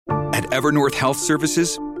At Evernorth Health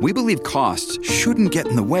Services, we believe costs shouldn't get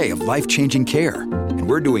in the way of life-changing care, and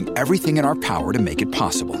we're doing everything in our power to make it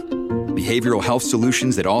possible. Behavioral health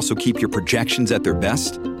solutions that also keep your projections at their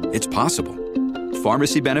best? It's possible.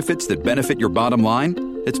 Pharmacy benefits that benefit your bottom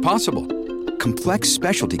line? It's possible. Complex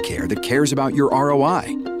specialty care that cares about your ROI?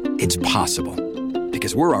 It's possible.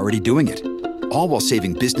 Because we're already doing it. All while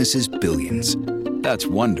saving businesses billions. That's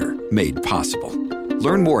Wonder made possible.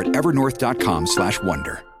 Learn more at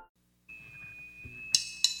evernorth.com/wonder.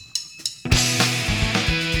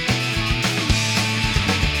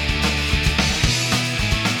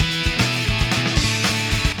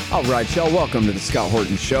 All right, y'all, welcome to the Scott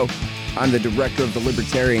Horton Show. I'm the director of the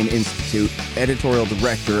Libertarian Institute, editorial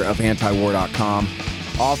director of antiwar.com,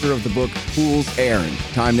 author of the book Fool's Errand,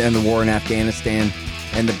 Time to End the War in Afghanistan,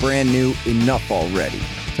 and the brand new Enough Already,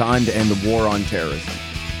 Time to End the War on Terrorism.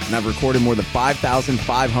 And I've recorded more than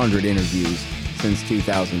 5,500 interviews since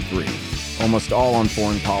 2003, almost all on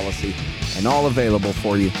foreign policy, and all available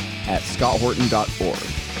for you at scotthorton.org.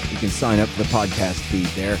 You can sign up for the podcast feed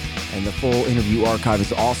there, and the full interview archive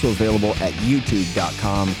is also available at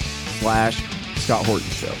youtube.com/Scott Horton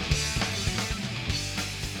Show.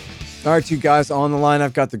 All right, you guys, on the line,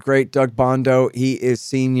 I've got the great Doug Bondo. He is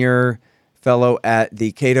senior fellow at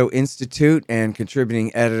the Cato Institute and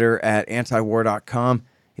contributing editor at antiwar.com.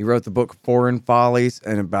 He wrote the book Foreign Follies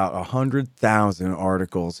and about 100,000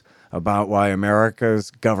 articles about why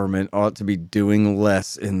America's government ought to be doing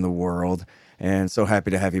less in the world. And so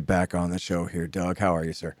happy to have you back on the show here, Doug. How are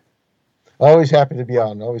you, sir? Always happy to be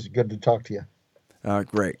on. Always good to talk to you.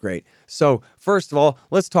 Great. So first of all,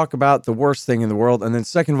 let's talk about the worst thing in the world. And then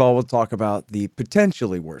second of all, we'll talk about the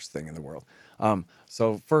potentially worst thing in the world.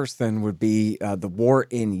 So first then would be the war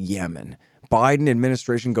in Yemen. Biden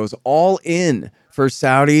administration goes all in for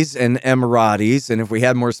Saudis and Emiratis. And if we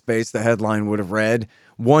had more space, the headline would have read,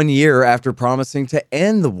 1 year after promising to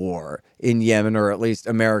end the war in Yemen, or at least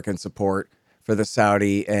American support for the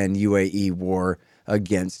Saudi and UAE war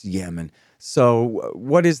against Yemen. So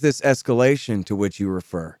what is this escalation to which you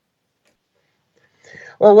refer?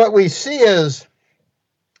 Well, what we see is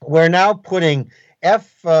we're now putting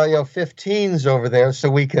F-15s over there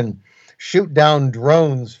so we can shoot down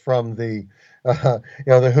drones from the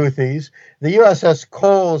Houthis. The USS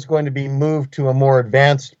Cole is going to be moved to a more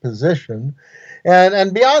advanced position.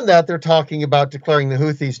 And beyond that, they're talking about declaring the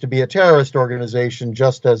Houthis to be a terrorist organization,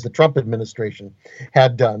 just as the Trump administration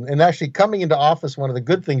had done. And actually, coming into office, one of the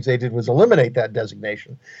good things they did was eliminate that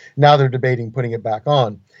designation. Now they're debating putting it back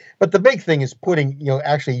on. But the big thing is putting,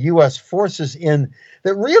 actually U.S. forces in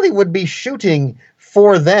that really would be shooting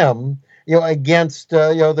for them, against, the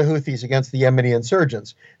Houthis, against the Yemeni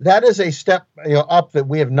insurgents. That is a step, up that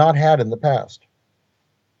we have not had in the past.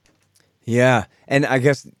 Yeah, and I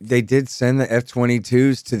guess they did send the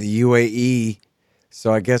F-22s to the UAE,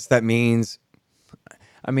 so I guess that means,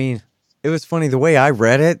 it was funny, the way I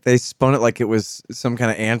read it, they spun it like it was some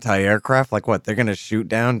kind of anti-aircraft, like what, they're going to shoot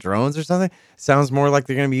down drones or something? Sounds more like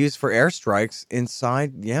they're going to be used for airstrikes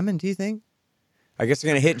inside Yemen, do you think? I guess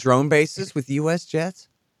they're going to hit drone bases with U.S. jets?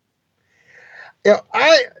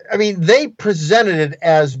 They presented it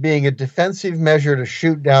as being a defensive measure to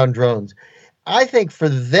shoot down drones. I think for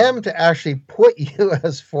them to actually put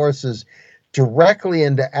U.S. forces directly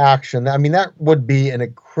into action, that would be an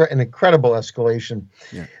incredible escalation.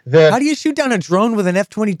 Yeah. How do you shoot down a drone with an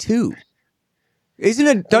F-22?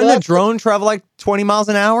 Doesn't a drone travel like 20 miles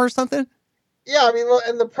an hour or something? Yeah,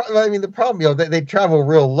 the problem, they travel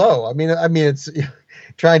real low. It's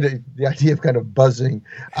trying to, the idea of kind of buzzing.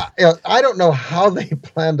 I don't know how they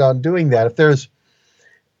planned on doing that. If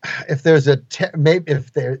they're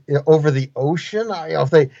over the ocean,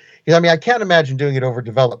 I can't imagine doing it over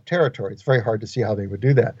developed territory. It's very hard to see how they would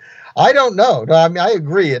do that. I don't know. No, I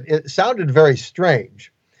agree. It sounded very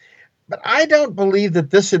strange, but I don't believe that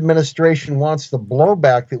this administration wants the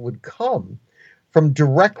blowback that would come from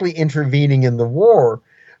directly intervening in the war.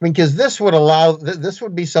 Because this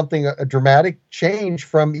would be something, a dramatic change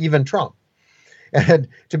from even Trump. And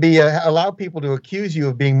to be allow people to accuse you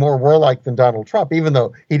of being more warlike than Donald Trump, even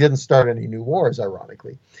though he didn't start any new wars,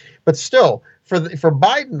 ironically. But still, for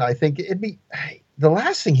Biden, I think it'd be the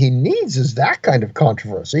last thing he needs is that kind of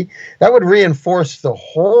controversy. That would reinforce the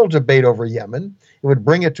whole debate over Yemen. It would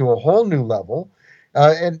bring it to a whole new level,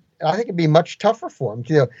 and I think it'd be much tougher for him.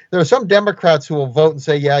 There are some Democrats who will vote and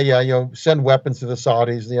say, send weapons to the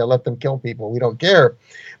Saudis, let them kill people. We don't care.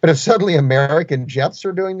 But if suddenly American jets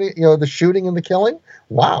are doing the shooting and the killing,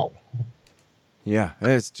 wow. Yeah,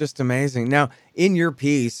 it's just amazing. Now, in your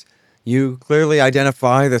piece, you clearly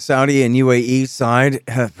identify the Saudi and UAE side,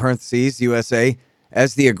 parentheses, USA,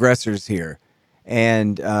 as the aggressors here.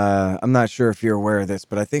 And I'm not sure if you're aware of this,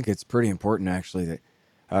 but I think it's pretty important actually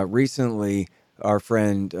that recently our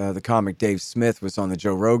friend, the comic Dave Smith, was on the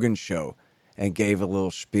Joe Rogan show and gave a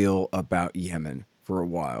little spiel about Yemen for a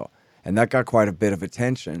while. And that got quite a bit of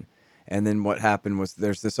attention. And then what happened was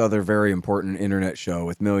there's this other very important internet show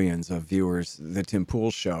with millions of viewers, the Tim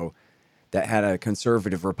Pool Show, that had a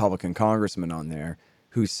conservative Republican congressman on there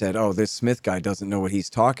who said, oh, this Smith guy doesn't know what he's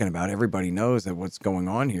talking about. Everybody knows that what's going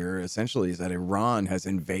on here essentially is that Iran has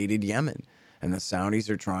invaded Yemen, and the Saudis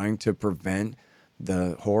are trying to prevent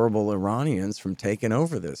the horrible Iranians from taking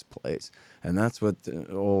over this place. And that's what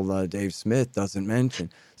old Dave Smith doesn't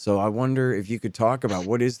mention. So I wonder if you could talk about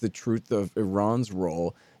what is the truth of Iran's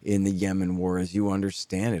role in the Yemen war as you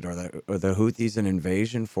understand it. Are the Houthis an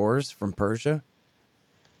invasion force from Persia?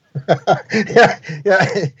 Yeah.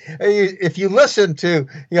 If you listen to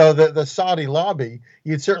the Saudi lobby,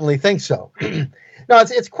 you'd certainly think so. No,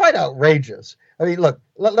 it's quite outrageous. I mean, look,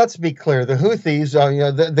 let's be clear. The Houthis,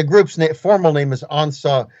 the group's formal name is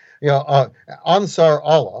Ansar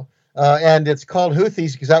Allah, and it's called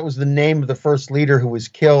Houthis because that was the name of the first leader who was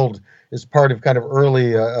killed as part of kind of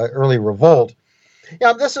early revolt.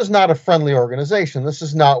 Yeah, this is not a friendly organization. This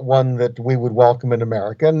is not one that we would welcome in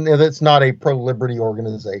America, and it's not a pro-liberty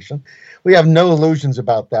organization. We have no illusions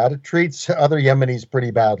about that. It treats other Yemenis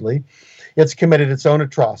pretty badly. It's committed its own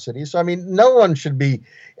atrocities. So, I mean, no one should be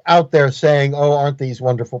out there saying, oh, aren't these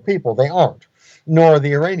wonderful people? They aren't, nor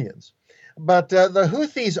the Iranians. But the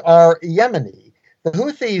Houthis are Yemeni. The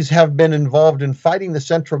Houthis have been involved in fighting the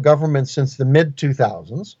central government since the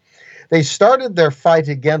mid-2000s. They started their fight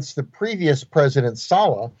against the previous president,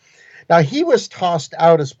 Saleh. Now, he was tossed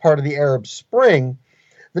out as part of the Arab Spring.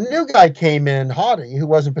 The new guy came in, Hadi, who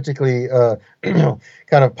wasn't particularly kind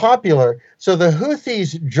of popular. So the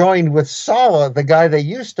Houthis joined with Saleh, the guy they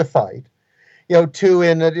used to fight, to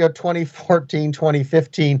in 2014,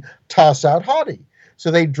 2015, toss out Hadi.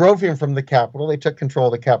 So they drove him from the capital. They took control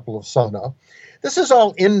of the capital of Sana'a. This is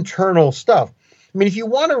all internal stuff. I mean, if you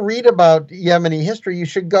want to read about Yemeni history, you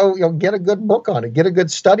should go, get a good book on it, get a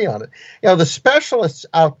good study on it. The specialists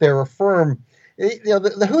out there affirm,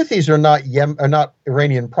 the Houthis are not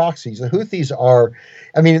Iranian proxies. The Houthis are,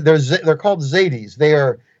 they're called Zaydis. They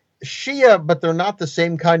are Shia, but they're not the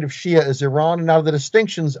same kind of Shia as Iran. Now, the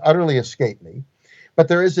distinctions utterly escape me, but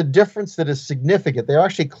there is a difference that is significant. They're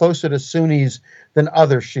actually closer to Sunnis than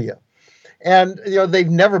other Shia. And, they've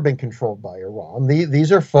never been controlled by Iran.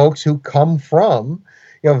 These are folks who come from,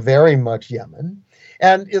 very much Yemen.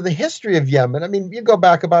 And the history of Yemen, I mean, you go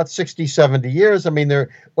back about 60, 70 years. I mean,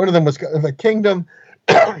 one of them was a kingdom.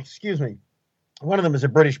 Excuse me. One of them is a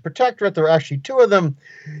British protectorate. There are actually two of them.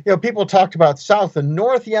 People talked about South and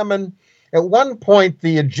North Yemen. At one point,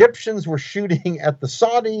 the Egyptians were shooting at the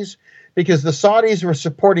Saudis because the Saudis were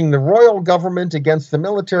supporting the royal government against the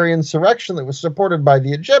military insurrection that was supported by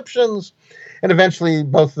the Egyptians. And eventually,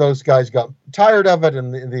 both those guys got tired of it,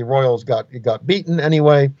 and the royals got beaten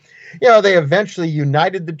anyway. They eventually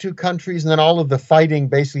united the two countries, and then all of the fighting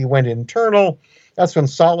basically went internal. That's when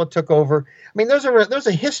Saleh took over. I mean, there's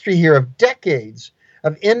a history here of decades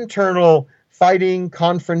of internal fighting,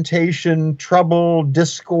 confrontation, trouble,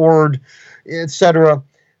 discord, etc.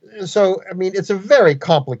 So, I mean, it's a very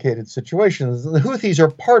complicated situation. The Houthis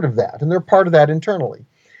are part of that, and they're part of that internally.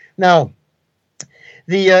 Now,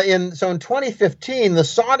 in 2015, the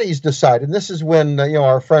Saudis decided, and this is when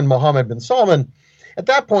our friend Mohammed bin Salman, at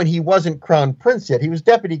that point he wasn't crown prince yet. He was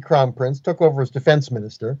deputy crown prince, took over as defense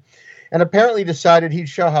minister, and apparently decided he'd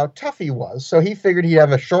show how tough he was. So he figured he'd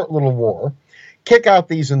have a short little war, kick out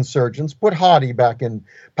these insurgents, put Hadi back in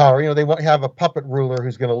power. They won't have a puppet ruler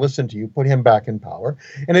who's going to listen to you, put him back in power,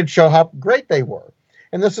 and it'd show how great they were.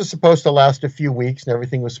 And this is supposed to last a few weeks, and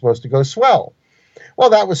everything was supposed to go swell. Well,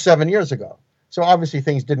 that was 7 years ago. So obviously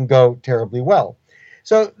things didn't go terribly well.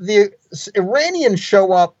 So the Iranians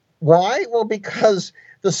show up. Why? Well, because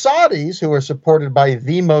the Saudis, who are supported by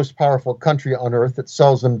the most powerful country on earth that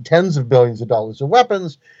sells them tens of billions of dollars of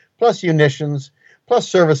weapons, plus munitions, plus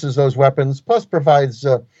services those weapons, plus provides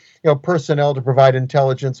personnel to provide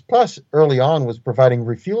intelligence, plus early on was providing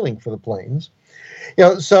refueling for the planes.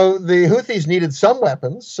 So the Houthis needed some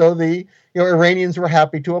weapons, so the Iranians were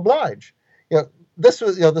happy to oblige. This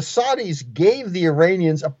was, the Saudis gave the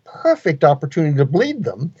Iranians a perfect opportunity to bleed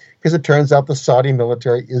them because it turns out the Saudi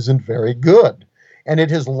military isn't very good, and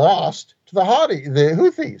it has lost to the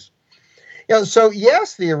Houthis. So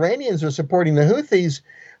yes, the Iranians are supporting the Houthis,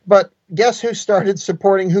 but guess who started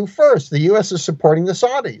supporting who first? The U.S. is supporting the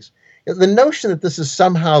Saudis. The notion that this is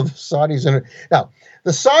somehow the Saudis. Now,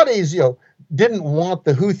 the Saudis, didn't want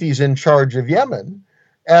the Houthis in charge of Yemen.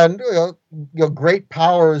 And great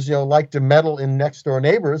powers like to meddle in next door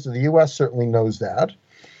neighbors. The U.S. certainly knows that,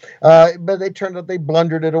 but they turned out they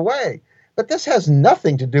blundered it away. But this has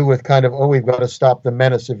nothing to do with kind of, we've got to stop the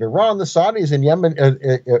menace of Iran. The Saudis and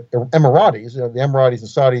Emiratis, the Emiratis and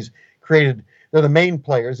Saudis they're the main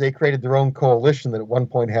players. They created their own coalition that at one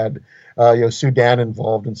point had Sudan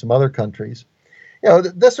involved and some other countries.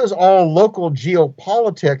 This was all local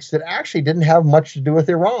geopolitics that actually didn't have much to do with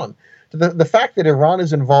Iran. The fact that Iran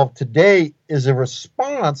is involved today is a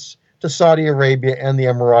response to Saudi Arabia and the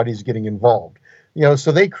Emiratis getting involved.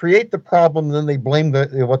 So they create the problem, and then they blame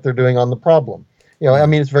what they're doing on the problem. I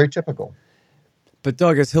mean, it's very typical. But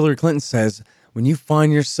Doug, as Hillary Clinton says, when you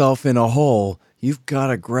find yourself in a hole, you've got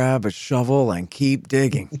to grab a shovel and keep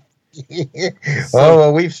digging.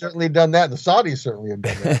 Well, we've certainly done that. The Saudis certainly have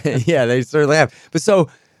done that. Yeah, they certainly have.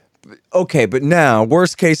 But now,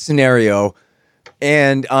 worst case scenario,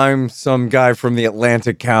 and I'm some guy from the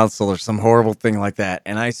Atlantic Council or some horrible thing like that,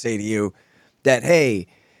 and I say to you that, hey,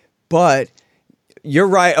 but you're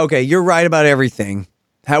right. Okay, you're right about everything.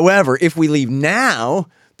 However, if we leave now,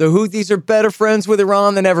 the Houthis are better friends with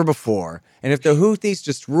Iran than ever before. And if the Houthis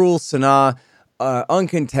just rule Sana'a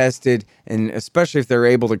uncontested, and especially if they're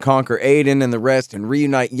able to conquer Aden and the rest and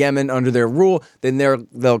reunite Yemen under their rule, then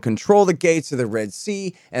they'll control the gates of the Red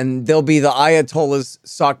Sea, and they'll be the Ayatollah's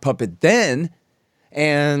sock puppet then.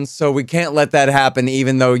 And so we can't let that happen,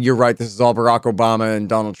 even though you're right, this is all Barack Obama and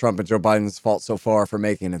Donald Trump and Joe Biden's fault so far for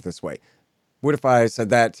making it this way. What if I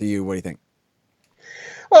said that to you? What do you think?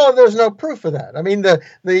 Well, there's no proof of that. I mean, the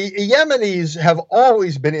Yemenis have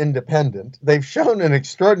always been independent. They've shown an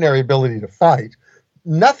extraordinary ability to fight.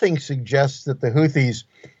 Nothing suggests that the Houthis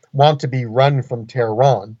want to be run from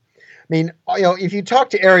Tehran. I mean, if you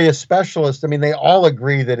talk to area specialists, I mean, they all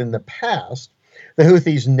agree that in the past, the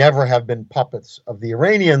Houthis never have been puppets of the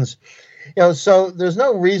Iranians. So there's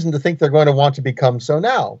no reason to think they're going to want to become so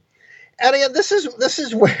now. And again, this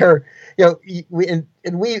is where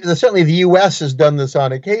certainly the U.S. has done this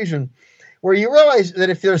on occasion, where you realize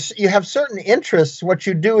that if you have certain interests, what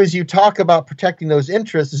you do is you talk about protecting those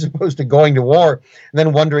interests as opposed to going to war and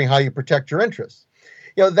then wondering how you protect your interests.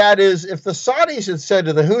 That is, if the Saudis had said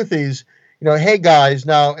to the Houthis, hey guys,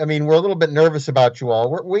 now I mean we're a little bit nervous about you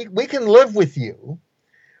all. We can live with you,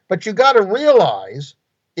 but you got to realize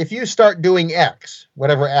if you start doing X,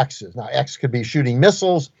 whatever X is. Now X could be shooting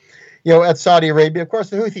missiles. At Saudi Arabia, of course,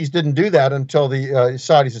 the Houthis didn't do that until the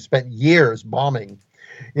Saudis had spent years bombing,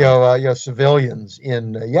 civilians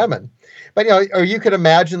in Yemen. But, or you could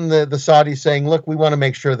imagine the Saudis saying, look, we want to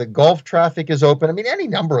make sure the Gulf traffic is open. I mean, any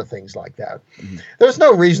number of things like that. Mm-hmm. There's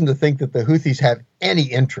no reason to think that the Houthis have any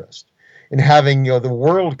interest in having, the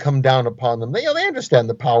world come down upon them. They understand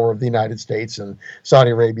the power of the United States and Saudi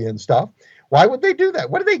Arabia and stuff. Why would they do that?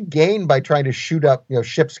 What do they gain by trying to shoot up,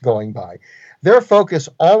 ships going by? Their focus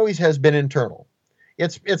always has been internal.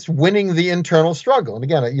 It's winning the internal struggle. And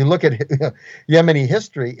again, you look at Yemeni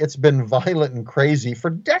history; it's been violent and crazy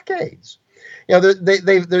for decades.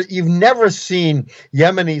 You've never seen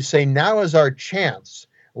Yemenis say, "Now is our chance.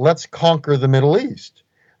 Let's conquer the Middle East."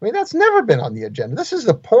 I mean, that's never been on the agenda. This is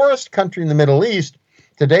the poorest country in the Middle East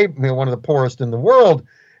today, one of the poorest in the world.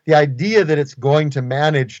 The idea that it's going to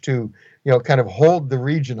manage to, kind of hold the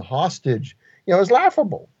region hostage, is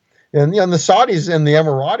laughable. And the Saudis and the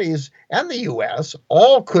Emiratis and the U.S.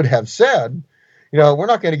 all could have said, we're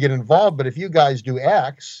not going to get involved, but if you guys do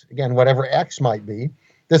X, again, whatever X might be,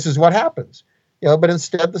 this is what happens. But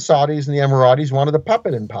instead the Saudis and the Emiratis wanted a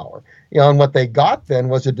puppet in power. And what they got then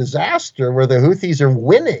was a disaster where the Houthis are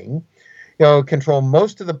winning, control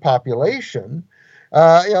most of the population,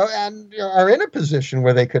 and are in a position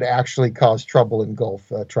where they could actually cause trouble in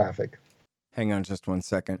Gulf traffic. Hang on just one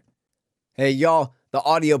second. Hey, y'all. The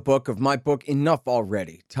audiobook of my book, Enough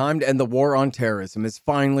Already, Time to End the War on Terrorism, is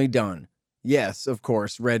finally done. Yes, of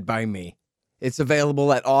course, read by me. It's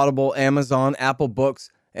available at Audible, Amazon, Apple Books,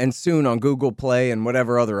 and soon on Google Play and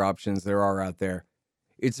whatever other options there are out there.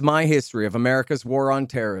 It's my history of America's war on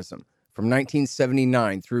terrorism from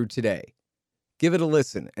 1979 through today. Give it a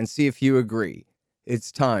listen and see if you agree.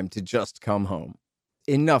 It's time to just come home.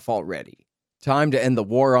 Enough Already. Time to End the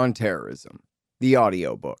War on Terrorism. The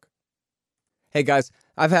audiobook. Hey guys,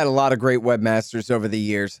 I've had a lot of great webmasters over the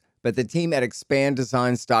years, but the team at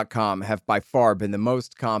expanddesigns.com have by far been the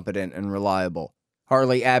most competent and reliable.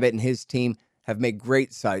 Harley Abbott and his team have made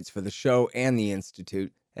great sites for the show and the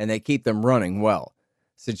Institute, and they keep them running well,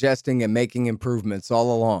 suggesting and making improvements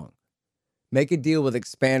all along. Make a deal with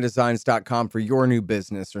expanddesigns.com for your new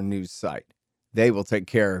business or news site. They will take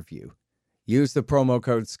care of you. Use the promo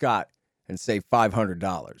code SCOTT and save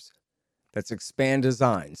 $500. That's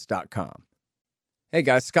expanddesigns.com. Hey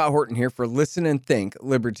guys, Scott Horton here for Listen and Think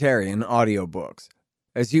Libertarian Audiobooks.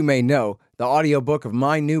 As you may know, the audiobook of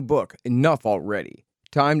my new book, Enough Already,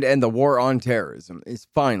 Time to End the War on Terrorism, is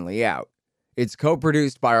finally out. It's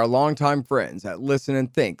co-produced by our longtime friends at Listen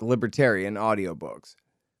and Think Libertarian Audiobooks.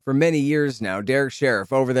 For many years now, Derek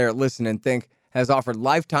Sheriff over there at Listen and Think has offered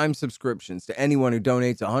lifetime subscriptions to anyone who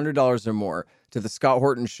donates $100 or more to The Scott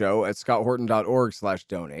Horton Show at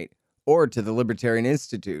scotthorton.org/donate, or to the Libertarian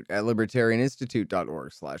Institute at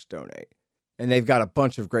libertarianinstitute.org/donate. And they've got a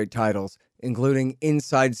bunch of great titles, including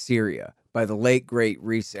Inside Syria by the late, great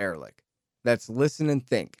Reese Erlich. That's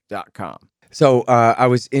listenandthink.com. So I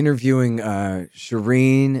was interviewing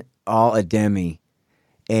Shireen Al-Ademi,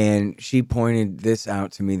 and she pointed this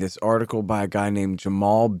out to me, this article by a guy named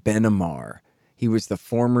Jamal Ben-Ammar. He was the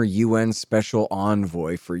former UN Special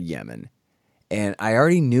Envoy for Yemen. And I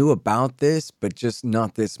already knew about this, but just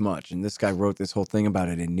not this much. And this guy wrote this whole thing about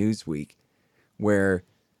it in Newsweek, where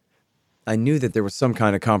I knew that there was some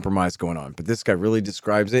kind of compromise going on. But this guy really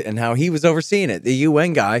describes it and how he was overseeing it. The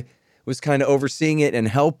UN guy was kind of overseeing it and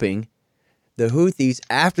helping the Houthis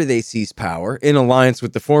after they seized power, in alliance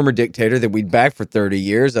with the former dictator that we'd backed for 30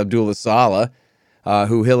 years, Abdullah Saleh,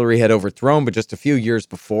 who Hillary had overthrown, but just a few years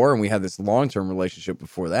before. And we had this long-term relationship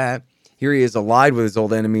before that. Here he is allied with his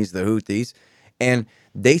old enemies, the Houthis. And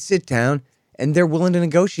they sit down and they're willing to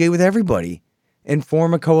negotiate with everybody and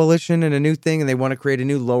form a coalition and a new thing. And they want to create a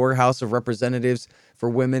new lower house of representatives for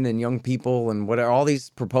women and young people and whatever, all these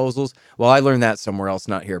proposals. Well, I learned that somewhere else,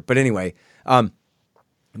 not here. But anyway,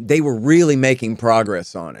 they were really making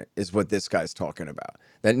progress on it, is what this guy's talking about.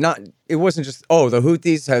 It wasn't just, the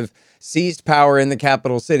Houthis have seized power in the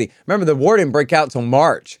capital city. Remember, the war didn't break out till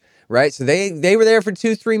March, right? So they were there for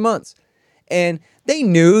 2-3 months. And they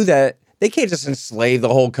knew that they can't just enslave the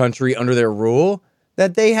whole country under their rule,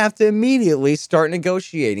 that they have to immediately start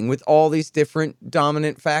negotiating with all these different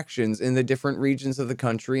dominant factions in the different regions of the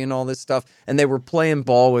country and all this stuff. And they were playing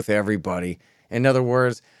ball with everybody. In other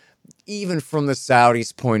words, even from the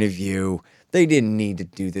Saudis' point of view, they didn't need to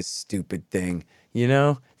do this stupid thing,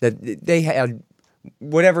 that they had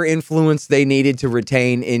whatever influence they needed to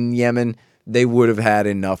retain in Yemen. They would have had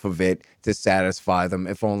enough of it to satisfy them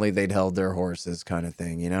if only they'd held their horses, kind of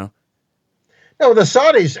thing, No, the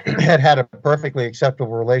Saudis had a perfectly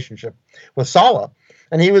acceptable relationship with Saleh,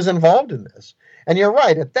 and he was involved in this. And you're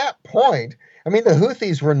right, at that point, the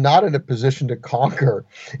Houthis were not in a position to conquer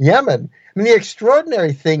Yemen. The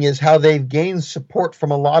extraordinary thing is how they've gained support from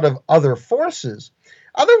a lot of other forces.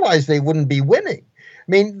 Otherwise, they wouldn't be winning.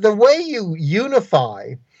 The way you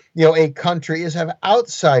unify, a country is have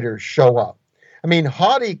outsiders show up.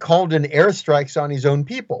 Hadi called in airstrikes on his own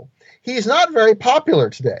people. He's not very popular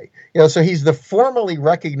today. So he's the formally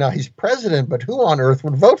recognized president, but who on earth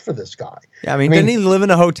would vote for this guy? Yeah, didn't he live in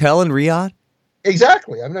a hotel in Riyadh?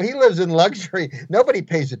 Exactly. He lives in luxury. Nobody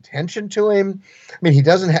pays attention to him. He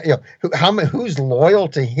doesn't have, who's loyal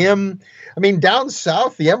to him? Down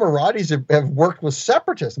south, the Emiratis have worked with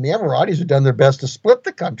separatists, and the Emiratis have done their best to split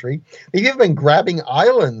the country. They've even been grabbing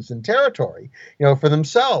islands and territory, for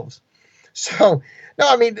themselves. So,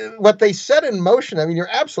 no, what they set in motion, you're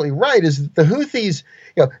absolutely right, is that the Houthis,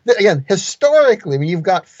 again, historically, you've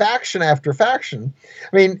got faction after faction.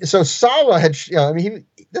 So Saleh had,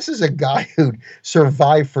 this is a guy who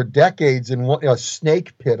survived for decades in a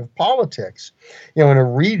snake pit of politics, in a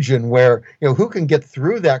region where, who can get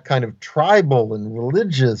through that kind of tribal and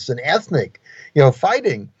religious and ethnic,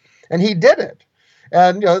 fighting. And he did it.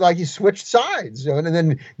 And, he switched sides, and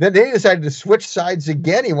then they decided to switch sides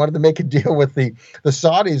again. He wanted to make a deal with the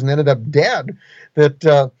Saudis and ended up dead.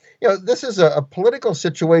 That, this is a political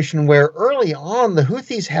situation where early on the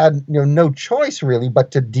Houthis had, no choice really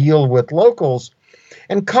but to deal with locals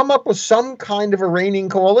and come up with some kind of a reigning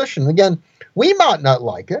coalition. Again, we might not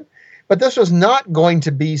like it, but this was not going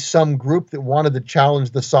to be some group that wanted to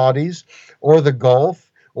challenge the Saudis or the Gulf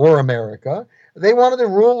or America. They wanted to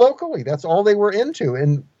rule locally. That's all they were into.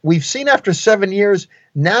 And we've seen after 7 years,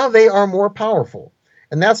 now they are more powerful.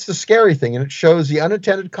 And that's the scary thing. And it shows the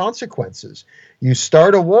unintended consequences. You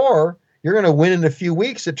start a war, you're going to win in a few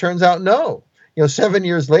weeks. It turns out, no. 7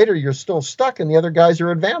 years later, you're still stuck and the other guys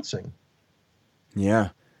are advancing.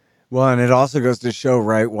 Yeah. Well, and it also goes to show,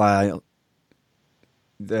 right, why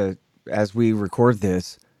as we record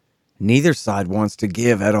this, neither side wants to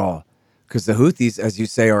give at all. Because the Houthis, as you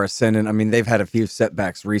say, are ascendant. They've had a few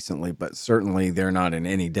setbacks recently, but certainly they're not in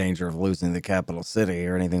any danger of losing the capital city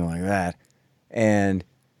or anything like that. And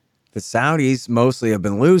the Saudis mostly have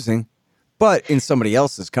been losing, but in somebody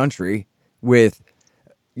else's country with,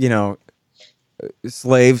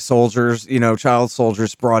 slave soldiers, child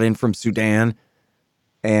soldiers brought in from Sudan.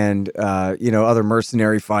 and other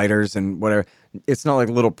mercenary fighters and whatever. It's not like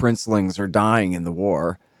little princelings are dying in the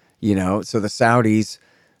war, So the Saudis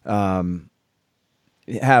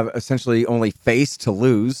have essentially only face to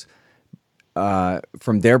lose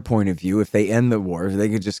from their point of view. If they end the war, they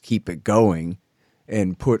could just keep it going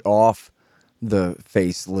and put off the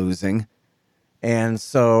face losing. And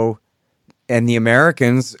the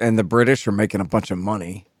Americans and the British are making a bunch of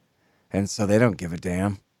money, and so they don't give a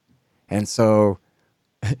damn. And so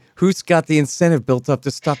who's got the incentive built up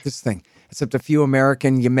to stop this thing? Except a few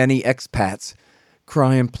American Yemeni expats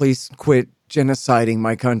crying, please quit genociding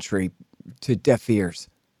my country, to deaf ears.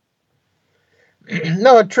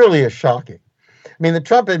 No, it truly is shocking. I mean, the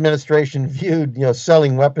Trump administration viewed,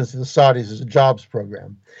 selling weapons to the Saudis as a jobs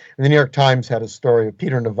program. And the New York Times had a story of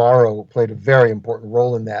Peter Navarro played a very important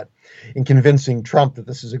role in that, in convincing Trump that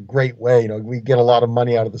this is a great way. We get a lot of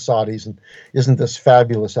money out of the Saudis, and isn't this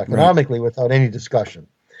fabulous economically, right, without any discussion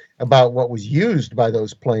about what was used by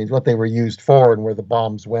those planes, what they were used for, and where the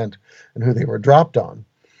bombs went, and who they were dropped on.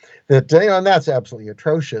 And that's absolutely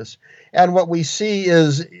atrocious. And what we see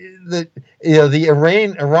is that the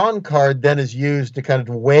Iran card then is used to kind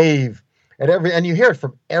of wave at and you hear it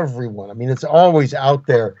from everyone. I mean, it's always out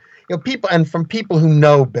there. People, and from people who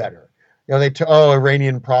know better.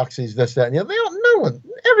 Iranian proxies, this, that, and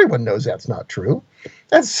everyone knows that's not true.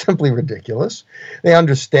 That's simply ridiculous. They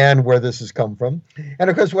understand where this has come from. And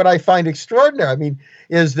of course, what I find extraordinary,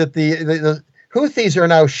 is that the Houthis are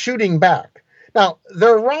now shooting back. Now,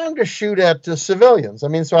 they're wrong to shoot at civilians.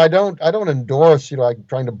 So I don't endorse, like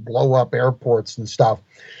trying to blow up airports and stuff,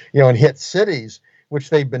 and hit cities, which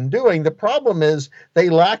they've been doing. The problem is they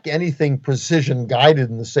lack anything precision guided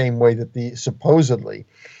in the same way that the supposedly,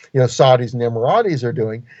 Saudis and Emiratis are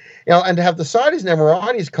doing. And to have the Saudis and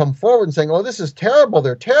Emiratis come forward and saying, oh, this is terrible,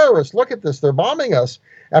 they're terrorists, look at this, they're bombing us,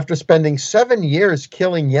 after spending 7 years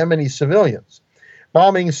killing Yemeni civilians.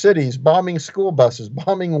 Bombing cities, bombing school buses,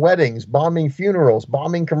 bombing weddings, bombing funerals,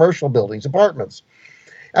 bombing commercial buildings, apartments.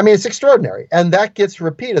 It's extraordinary. And that gets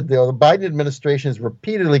repeated. The Biden administration has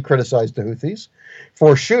repeatedly criticized the Houthis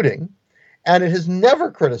for shooting, and it has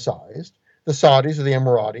never criticized the Saudis or the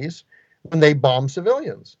Emiratis when they bomb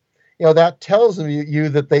civilians. That tells you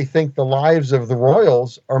that they think the lives of the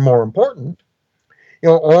royals are more important.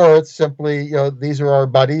 Or it's simply, these are our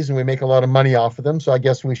buddies and we make a lot of money off of them, so I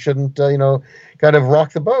guess we shouldn't, kind of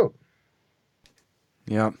rock the boat.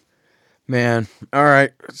 Yeah, man. All right,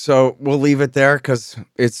 so we'll leave it there because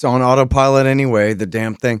it's on autopilot anyway, the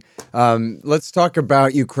damn thing. Let's talk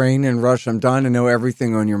about Ukraine and Russia. I'm dying to know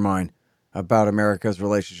everything on your mind about America's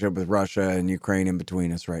relationship with Russia and Ukraine in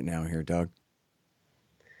between us right now here, Doug.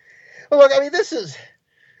 Well, look,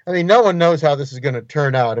 no one knows how this is going to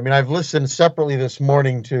turn out. I've listened separately this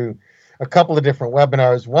morning to a couple of different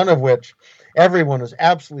webinars, one of which everyone was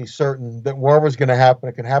absolutely certain that war was going to happen.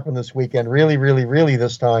 It can happen this weekend. Really, really, really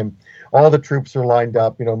this time. All the troops are lined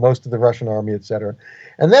up, most of the Russian army, et cetera.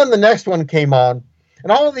 And then the next one came on,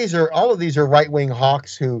 and all of these are right-wing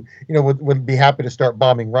hawks who, would be happy to start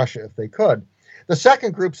bombing Russia if they could. The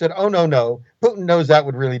second group said, oh, no, Putin knows that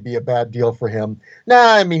would really be a bad deal for him.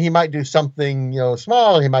 He might do something,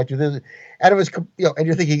 small, he might do this. And it was, and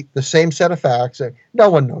you're thinking the same set of facts. No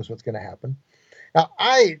one knows what's going to happen. Now,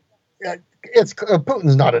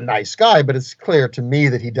 Putin's not a nice guy, but it's clear to me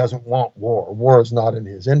that he doesn't want war. War is not in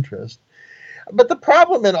his interest. But the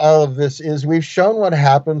problem in all of this is we've shown what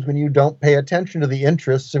happens when you don't pay attention to the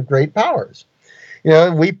interests of great powers.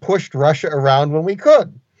 We pushed Russia around when we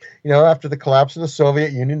could. After the collapse of the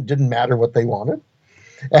Soviet Union, it didn't matter what they wanted.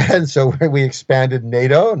 And so we expanded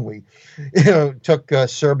NATO, and we took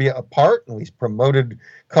Serbia apart, and we promoted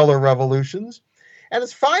color revolutions. And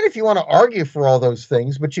it's fine if you want to argue for all those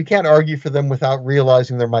things, but you can't argue for them without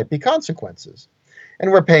realizing there might be consequences.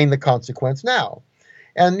 And we're paying the consequence now.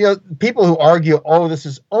 And people who argue, oh, this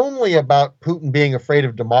is only about Putin being afraid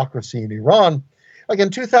of democracy in Iran. Like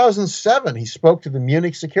in 2007, he spoke to the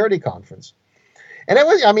Munich Security Conference. And it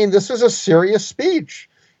was, this was a serious speech.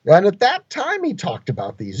 And at that time, he talked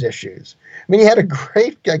about these issues. He had a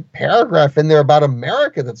great paragraph in there about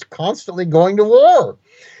America that's constantly going to war,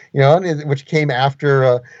 which came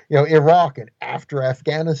after, Iraq and after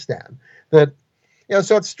Afghanistan.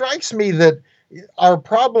 So it strikes me that our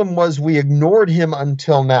problem was we ignored him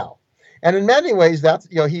until now. And in many ways, that's,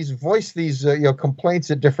 he's voiced these,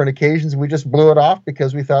 complaints at different occasions. We just blew it off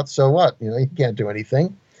because we thought, so what? He can't do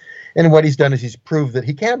anything. And what he's done is he's proved that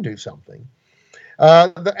he can do something.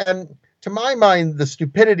 And to my mind, the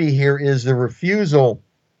stupidity here is the refusal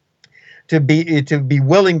to be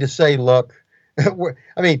willing to say, look,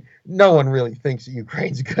 I mean, no one really thinks that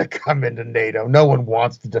Ukraine's going to come into NATO. No one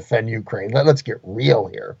wants to defend Ukraine. Let's get real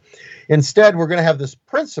here. Instead, we're going to have this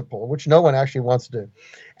principle, which no one actually wants to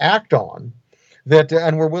act on, that,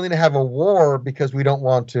 and we're willing to have a war because we don't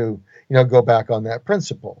want to, go back on that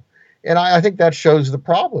principle. And I think that shows the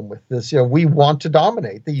problem with this. We want to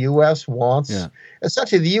dominate. The U.S. wants,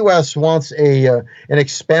 essentially, the U.S. wants an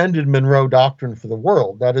expanded Monroe Doctrine for the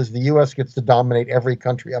world. That is, the U.S. gets to dominate every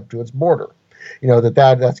country up to its border.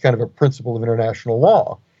 That's kind of a principle of international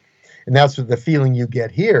law. And that's what the feeling you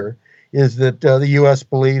get here is that the U.S.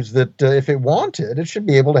 believes that if it wanted, it should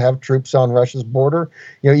be able to have troops on Russia's border,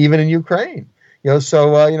 even in Ukraine. No,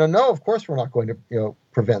 of course we're not going to,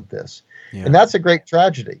 prevent this. Yeah. And that's a great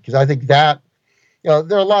tragedy, because I think that,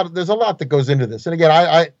 there's a lot that goes into this. And again,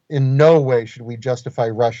 I in no way should we justify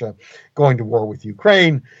Russia going to war with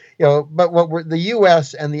Ukraine, but the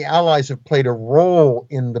U.S. and the allies have played a role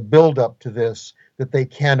in the buildup to this that they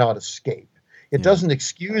cannot escape. It doesn't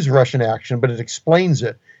excuse Russian action, but it explains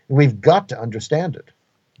it. And we've got to understand it.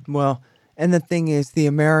 Well, and the thing is, the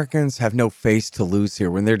Americans have no face to lose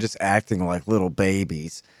here when they're just acting like little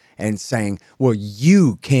babies and saying, well,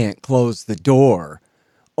 you can't close the door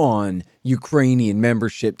on Ukrainian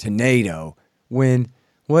membership to NATO, when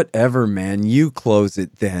whatever, man, you close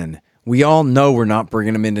it then. We all know we're not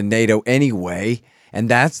bringing them into NATO anyway, and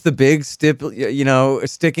that's the big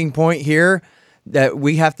sticking point here that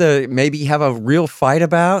we have to maybe have a real fight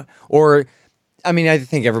about. Or, I mean, I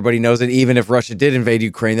think everybody knows that even if Russia did invade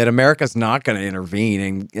Ukraine, that America's not going to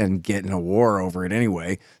intervene and get in a war over it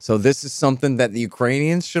anyway. So this is something that the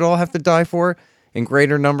Ukrainians should all have to die for in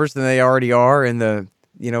greater numbers than they already are in the,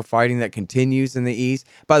 fighting that continues in the East.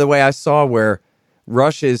 By the way, I saw where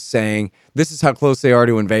Russia is saying, this is how close they are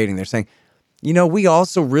to invading. They're saying, we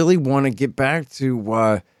also really want to get back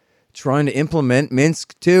to trying to implement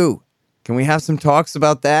Minsk II. Can we have some talks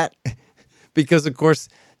about that? Because, of course,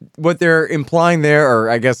 what they're implying there,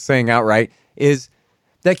 or I guess saying outright, is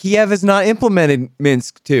that Kiev has not implemented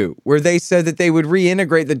Minsk II, where they said that they would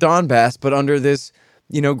reintegrate the Donbass, but under this,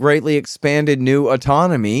 greatly expanded new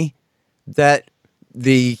autonomy that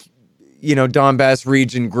the, Donbass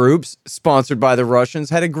region groups sponsored by the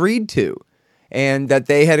Russians had agreed to, and that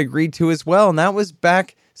they had agreed to as well. And that was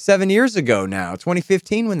back 7 years ago now,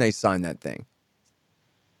 2015, when they signed that thing.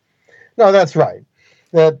 No, that's right.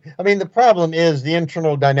 The problem is the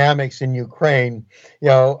internal dynamics in Ukraine.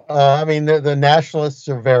 The nationalists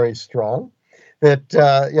are very strong,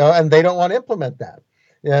 and they don't want to implement that,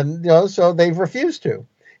 and so they've refused to.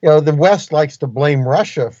 The West likes to blame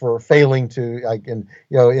Russia for failing to,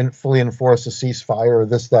 fully enforce a ceasefire or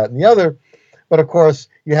this, that, and the other, but of course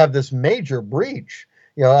you have this major breach,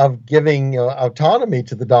 of giving autonomy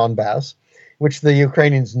to the Donbass, which the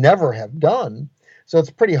Ukrainians never have done. So it's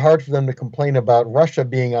pretty hard for them to complain about Russia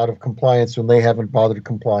being out of compliance when they haven't bothered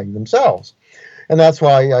complying themselves. And that's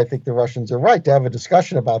why I think the Russians are right to have a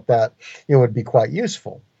discussion about that. It would be quite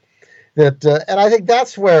useful. And I think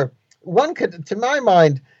that's where one could, to my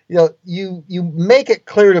mind, you make it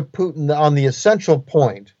clear to Putin on the essential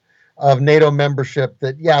point of NATO membership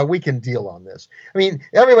that, we can deal on this. I mean,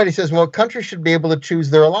 everybody says, well, countries should be able to choose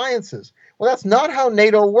their alliances. Well, that's not how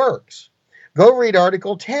NATO works. Go read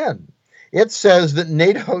Article 10. It says that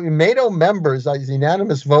NATO members, as a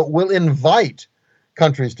unanimous vote, will invite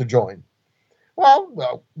countries to join.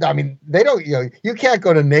 Well, they don't. You can't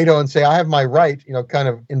go to NATO and say, "I have my right." Kind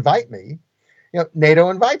of invite me. NATO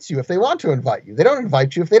invites you if they want to invite you. They don't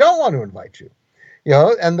invite you if they don't want to invite you.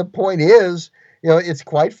 And the point is, it's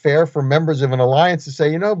quite fair for members of an alliance to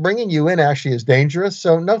say, bringing you in actually is dangerous.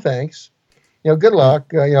 So no thanks. Good luck.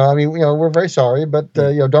 We're very sorry, but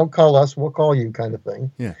don't call us. We'll call you, kind of thing.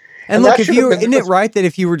 Yeah. And look, isn't it right that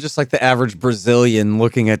if you were just like the average Brazilian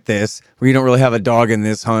looking at this, where you don't really have a dog in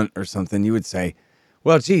this hunt or something, you would say,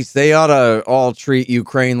 well, geez, they ought to all treat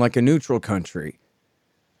Ukraine like a neutral country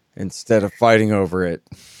instead of fighting over it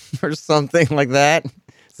or something like that?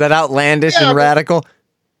 Is that outlandish and radical?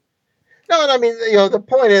 No, and the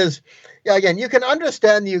point is, again, you can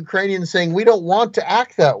understand the Ukrainians saying, we don't want to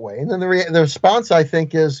act that way. And then the response, I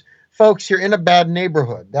think, is, folks, you're in a bad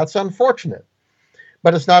neighborhood. That's unfortunate.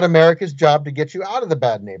 But it's not America's job to get you out of the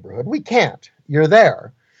bad neighborhood. We can't. You're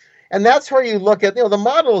there. And that's where you look at, the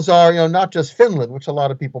models are, not just Finland, which a lot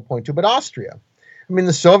of people point to, but Austria.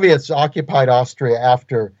 The Soviets occupied Austria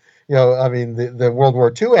after, the World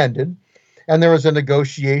War II ended. And there was a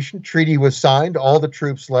negotiation. Treaty was signed. All the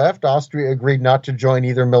troops left. Austria agreed not to join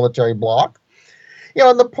either military bloc.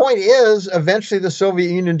 And the point is, eventually the Soviet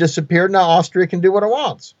Union disappeared. Now Austria can do what it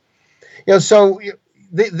wants.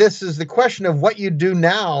 This is the question of what you do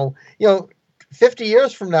now. 50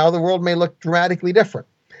 years from now, the world may look dramatically different.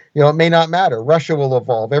 It may not matter. Russia will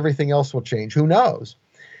evolve. Everything else will change. Who knows?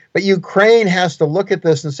 But Ukraine has to look at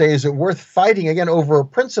this and say, is it worth fighting again over a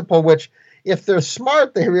principle which, if they're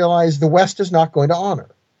smart, they realize the West is not going to honor.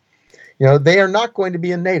 They are not going to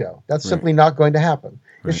be in NATO. That's simply not going to happen.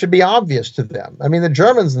 It should be obvious to them. I mean, the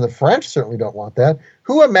Germans and the French certainly don't want that.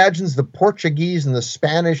 Who imagines the Portuguese and the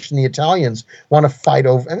Spanish and the Italians want to fight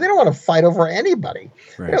over? And they don't want to fight over anybody.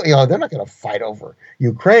 Right. They're not going to fight over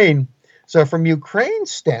Ukraine. So from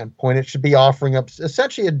Ukraine's standpoint, it should be offering up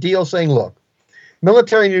essentially a deal saying, look,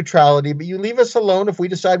 military neutrality, but you leave us alone if we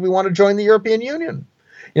decide we want to join the European Union.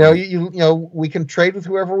 We can trade with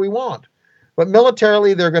whoever we want. But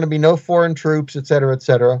militarily, there are going to be no foreign troops, et cetera, et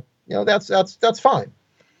cetera. That's fine.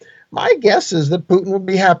 My guess is that Putin would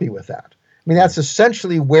be happy with that. I mean, that's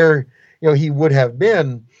essentially where he would have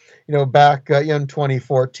been, back in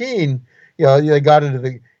 2014. They got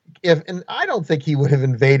into and I don't think he would have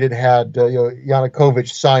invaded had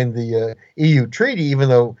Yanukovych signed the EU treaty, even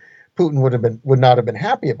though Putin would not have been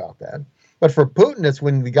happy about that. But for Putin, it's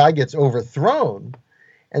when the guy gets overthrown,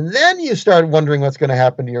 and then you start wondering what's going to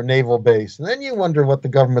happen to your naval base, and then you wonder what the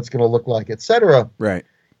government's going to look like, et cetera. Right.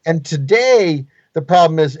 And today, the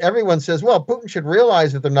problem is everyone says, well, Putin should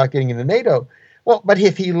realize that they're not getting into NATO. Well, but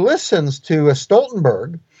if he listens to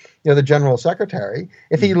Stoltenberg, the general secretary,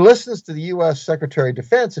 if he listens to the U.S. Secretary of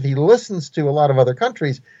Defense, if he listens to a lot of other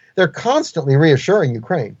countries, they're constantly reassuring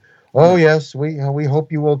Ukraine. Oh, yes, we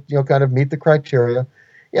hope you will kind of meet the criteria.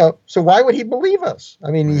 So why would he believe us?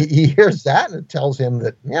 I mean, he hears that and it tells him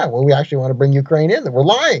that, we actually want to bring Ukraine in, that we're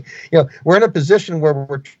lying. We're in a position where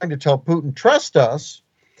we're trying to tell Putin, trust us.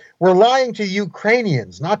 We're lying to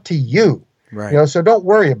Ukrainians, not to you. Right. So don't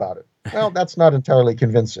worry about it. Well, that's not entirely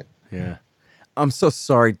convincing. Yeah. I'm so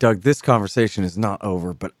sorry, Doug. This conversation is not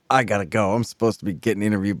over, but I got to go. I'm supposed to be getting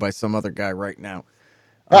interviewed by some other guy right now.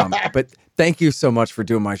 But thank you so much for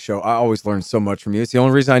doing my show. I always learn so much from you. It's the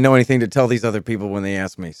only reason I know anything to tell these other people when they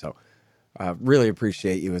ask me. So really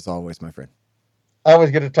appreciate you as always, my friend.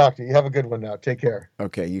 Always good to talk to you. Have a good one now. Take care.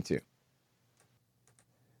 Okay, you too.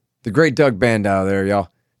 The great Doug Bandow there, y'all.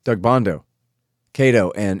 Doug Bondo,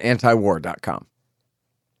 Cato, and antiwar.com.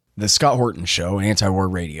 The Scott Horton Show, Anti-War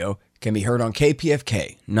Radio, can be heard on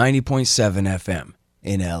KPFK 90.7 FM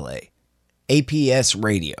in LA,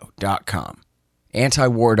 APSradio.com,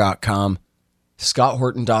 antiwar.com,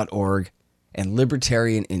 scotthorton.org, and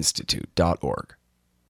libertarianinstitute.org.